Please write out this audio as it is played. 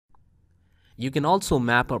You can also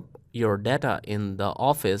map up your data in the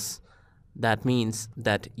office. That means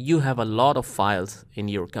that you have a lot of files in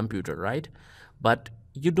your computer, right? But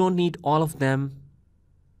you don't need all of them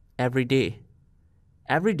every day.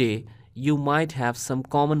 Every day, you might have some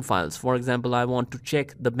common files. For example, I want to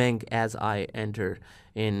check the bank as I enter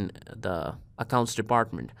in the accounts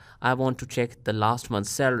department. I want to check the last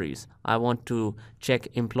month's salaries. I want to check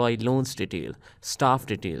employee loans detail, staff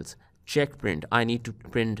details, check print. I need to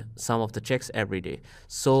print some of the checks every day.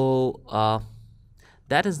 So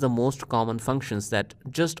that is the most common functions that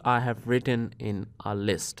just I have written in a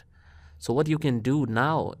list. So what you can do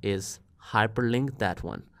now is hyperlink that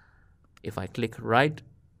one. If I click right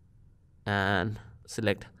and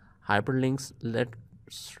select hyperlinks,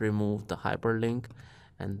 let's remove the hyperlink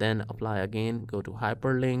and then apply again, go to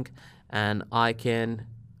hyperlink, and I can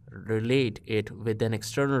relate it with an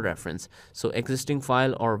external reference. So existing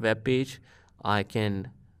file or web page, I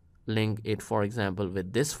can link it, for example,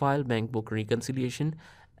 with this file, bank book reconciliation,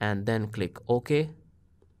 and then click OK.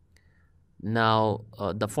 Now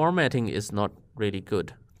the formatting is not really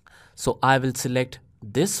good, so I will select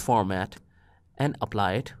this format and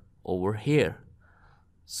apply it over here.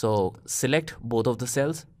 So select both of the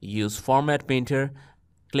cells, use Format Painter,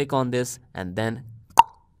 click on this, and then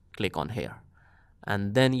click on here,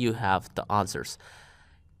 and then you have the answers.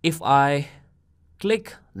 If I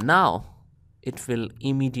click now, it will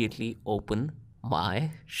immediately open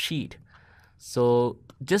my sheet. So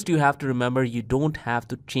just you have to remember, you don't have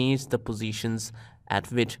to change the positions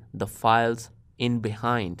at which the files in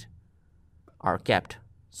behind are kept.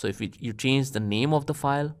 So if you change the name of the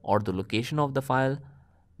file or the location of the file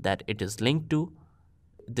that it is linked to,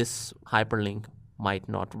 this hyperlink might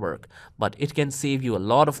not work, but it can save you a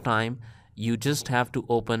lot of time. You just have to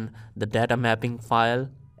open the data mapping file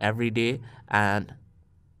every day, and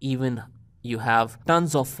even you have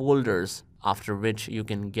tons of folders after which you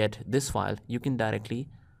can get this file. You can directly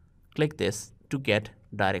click this to get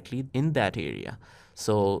directly in that area.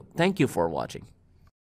 So thank you for watching.